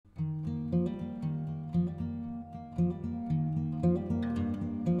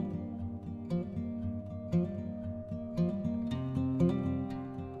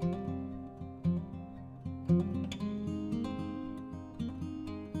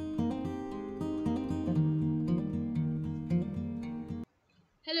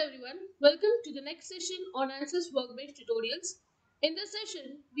Hello everyone, welcome to the next session on ANSYS Workbench tutorials. In this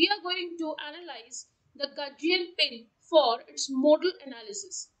session, we are going to analyze the Gudgeon pin for its modal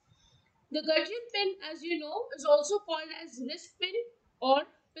analysis. The Gudgeon pin, as you know, is also called as wrist pin or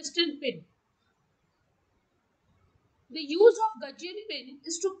piston pin. The use of Gudgeon pin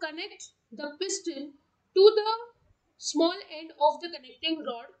is to connect the piston to the small end of the connecting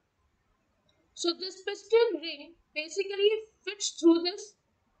rod. So this piston ring basically fits through this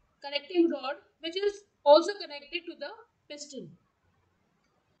connecting rod, which is also connected to the piston.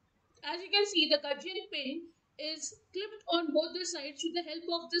 As you can see, the Gudgeon pin is clipped on both the sides with the help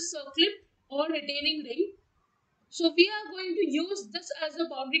of this clip or retaining ring. So we are going to use this as a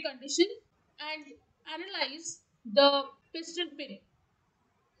boundary condition and analyze the piston pin.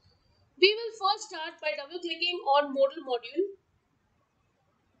 We will first start by double clicking on modal module.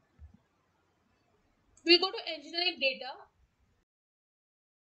 We'll go to engineering data.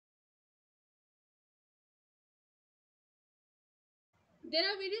 There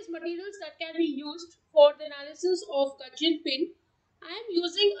are various materials that can be used for the analysis of Gudgeon pin. I am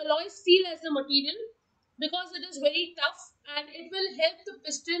using alloy steel as the material because it is very tough and it will help the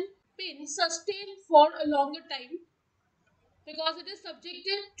piston pin sustain for a longer time because it is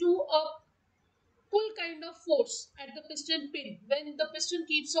subjected to a pull kind of force at the piston pin when the piston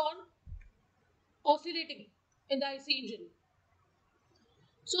keeps on oscillating in the IC engine.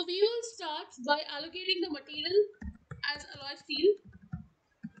 So we will start by allocating the material as alloy steel.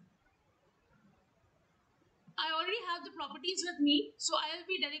 I already have the properties with me, so I will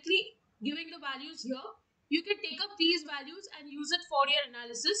be directly giving the values here. You can take up these values and use it for your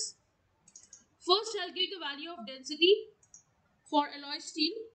analysis. First, I'll give the value of density for alloy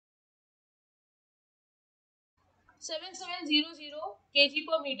steel, 7700 kg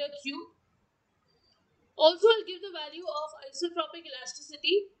per meter cube. Also, I'll give the value of isotropic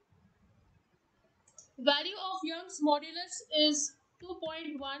elasticity. Value of Young's modulus is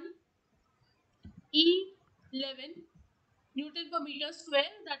 2.1 E11 Newton per meter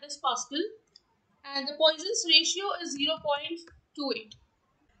square, that is Pascal, and the Poisson's ratio is 0.28.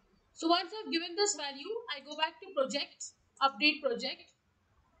 So once I've given this value, I go back to project, update project.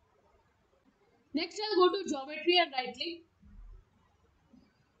 Next I'll go to geometry and right click.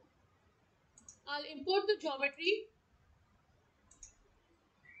 I'll import the geometry.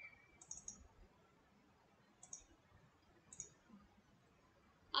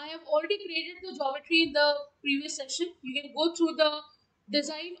 I have already created the geometry in the previous session. You can go through the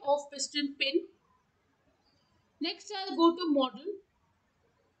design of piston pin. Next I'll go to model.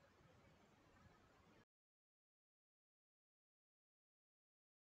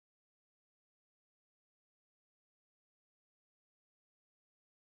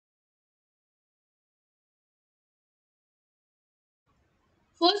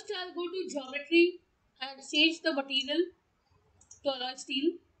 First I'll go to geometry and change the material to alloy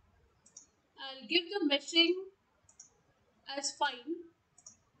steel. I'll give the meshing as fine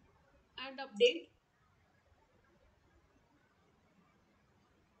and update.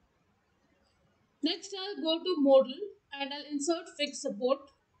 Next I'll go to model and I'll insert fixed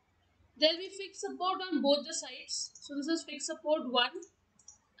support. There will be fixed support on both the sides. So this is fixed support 1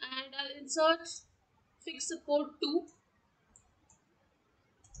 and I'll insert fixed support 2.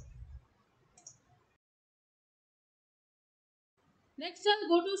 Next I'll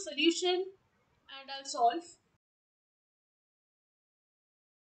go to solution and I'll solve.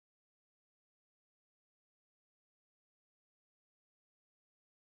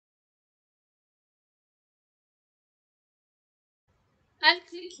 I'll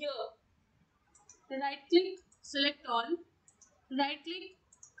click here. Right click, select all. Right click,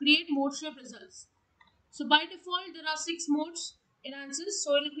 create mode shape results. So by default there are 6 modes in ANSYS,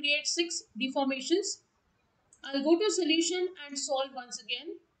 so it will create 6 deformations. I'll go to solution and solve once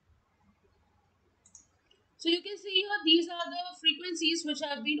again. So you can see here these are the frequencies which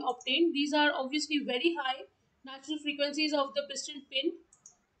have been obtained. These are obviously very high natural frequencies of the piston pin.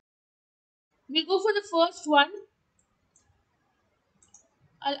 We'll go for the first one.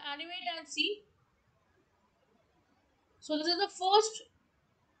 I'll animate and see. So this is the first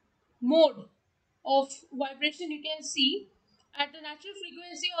mode of vibration you can see at the natural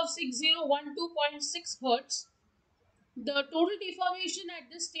frequency of 6012.6 Hertz. The total deformation at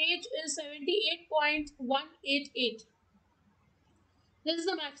this stage is 78.188. This is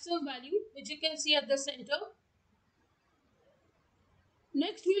the maximum value which you can see at the center.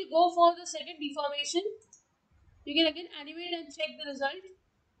 Next we'll go for the second deformation. You can again animate and check the result.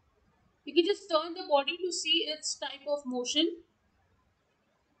 You can just turn the body to see its type of motion.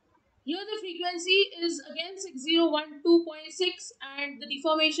 Here the frequency is again 6012.6 and the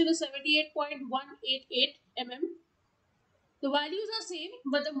deformation is 78.188 mm. The values are same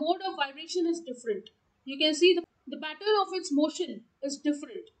but the mode of vibration is different. You can see the pattern of its motion is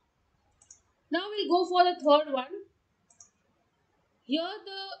different. Now we'll go for the third one. Here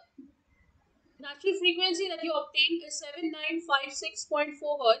the natural frequency that you obtain is 7956.4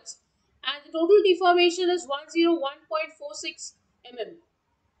 Hz and the total deformation is 101.46 mm.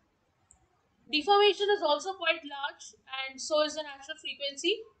 Deformation is also quite large and so is the natural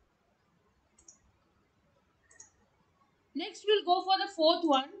frequency. Next we'll go for the fourth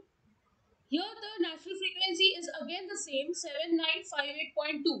one. Here the natural frequency is again the same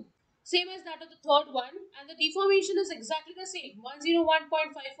 7958.2, same as that of the third one, and the deformation is exactly the same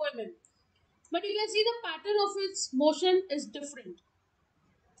 101.54 mm. But you can see the pattern of its motion is different.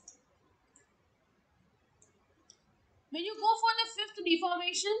 When you go for the fifth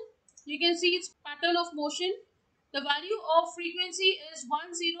deformation, you can see its pattern of motion. The value of frequency is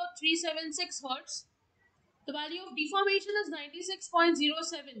 10376 Hz. The value of deformation is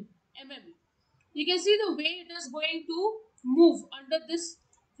 96.07 mm. You can see the way it is going to move under this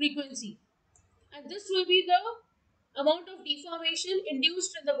frequency. And this will be the amount of deformation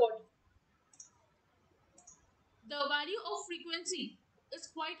induced in the body. The value of frequency is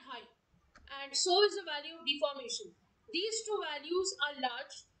quite high and so is the value of deformation. These two values are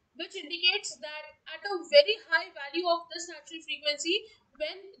large, which indicates that at a very high value of this natural frequency,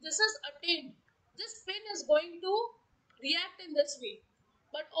 when this is attained, this pin is going to react in this way.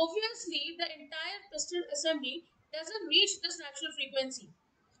 But obviously, the entire piston assembly doesn't reach this natural frequency.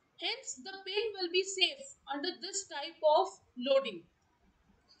 Hence, the pin will be safe under this type of loading.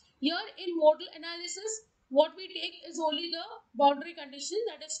 Here in modal analysis, what we take is only the boundary condition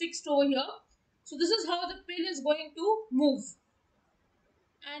that is fixed over here. So this is how the pin is going to move.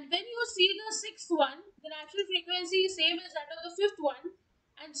 And when you see the sixth one, the natural frequency is same as that of the fifth one,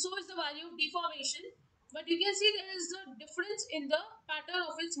 and so is the value of deformation. But you can see there is a difference in the pattern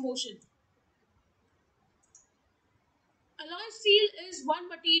of its motion. Alloy steel is one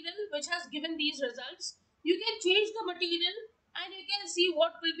material which has given these results. You can change the material and you can see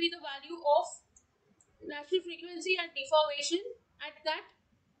what will be the value of natural frequency and deformation at that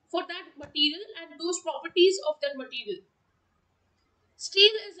for that material and those properties of that material.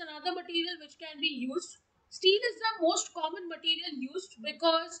 Steel is another material which can be used. Steel is the most common material used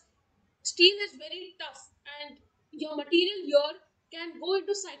because steel is very tough and your material here can go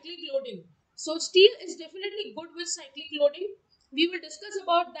into cyclic loading. So steel is definitely good with cyclic loading. We will discuss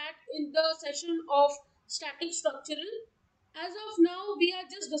about that in the session of static structural. As of now, we are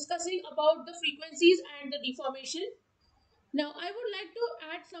just discussing about the frequencies and the deformation. Now, I would like to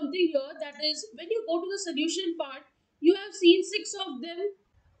add something here that is when you go to the solution part, you have seen six of them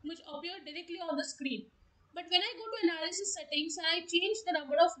which appear directly on the screen. But when I go to analysis settings and I change the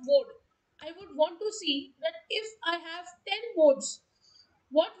number of mode, I would want to see that if I have 10 modes,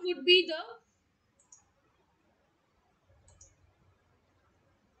 what would be the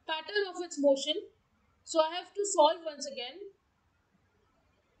pattern of its motion? So I have to solve once again.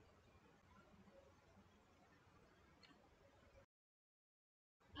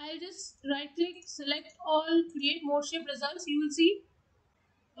 I'll just right click, select all, create mode shape results. You will see.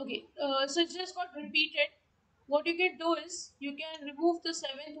 Okay, so it just got repeated. What you can do is you can remove the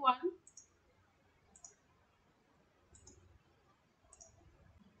seventh one.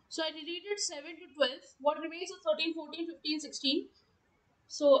 So I deleted 7 to 12. What remains is 13, 14, 15, 16.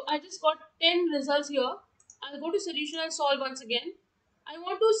 So I just got 10 results here. I'll go to solution and solve once again. I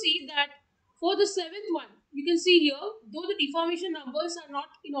want to see that for the seventh one, you can see here, though the deformation numbers are not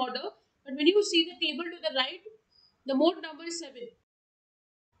in order, but when you see the table to the right, the mode number is 7.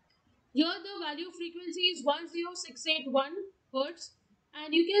 Here the value of frequency is 10681 Hertz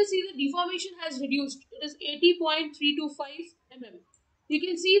and you can see the deformation has reduced. It is 80.325 mm. You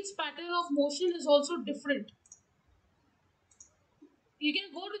can see its pattern of motion is also different. You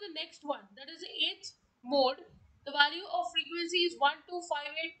can go to the next one, that is the 8th mode. The value of frequency is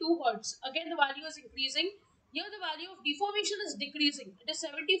 12582 Hertz. Again the value is increasing. Here the value of deformation is decreasing. It is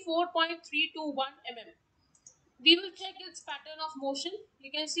 74.321 mm. We will check its pattern of motion. You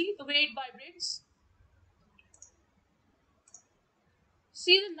can see the way it vibrates.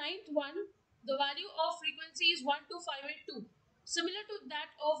 See the ninth one, the value of frequency is 12582, similar to that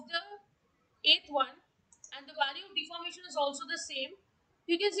of the eighth one, and the value of deformation is also the same.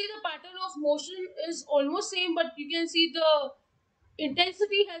 You can see the pattern of motion is almost same, but you can see the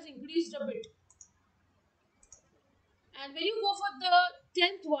intensity has increased a bit. And when you go for the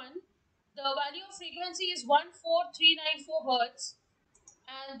 10th one, the value of frequency is 14394 Hertz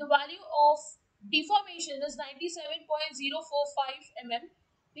and the value of deformation is 97.045 mm.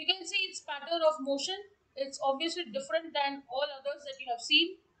 You can see its pattern of motion. It's obviously different than all others that you have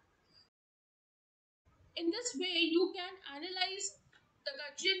seen. In this way, you can analyze the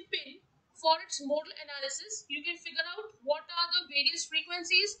Gudgeon pin for its modal analysis. You can figure out what are the various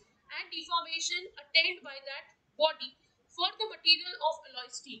frequencies and deformation attained by that body for the material of alloy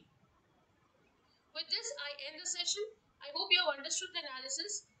steel. With this, I end the session. I hope you have understood the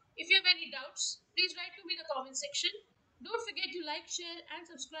analysis. If you have any doubts, please write to me in the comment section. Don't forget to like, share, and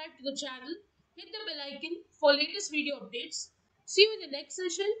subscribe to the channel. Hit the bell icon for latest video updates. See you in the next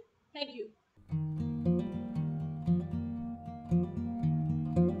session. Thank you.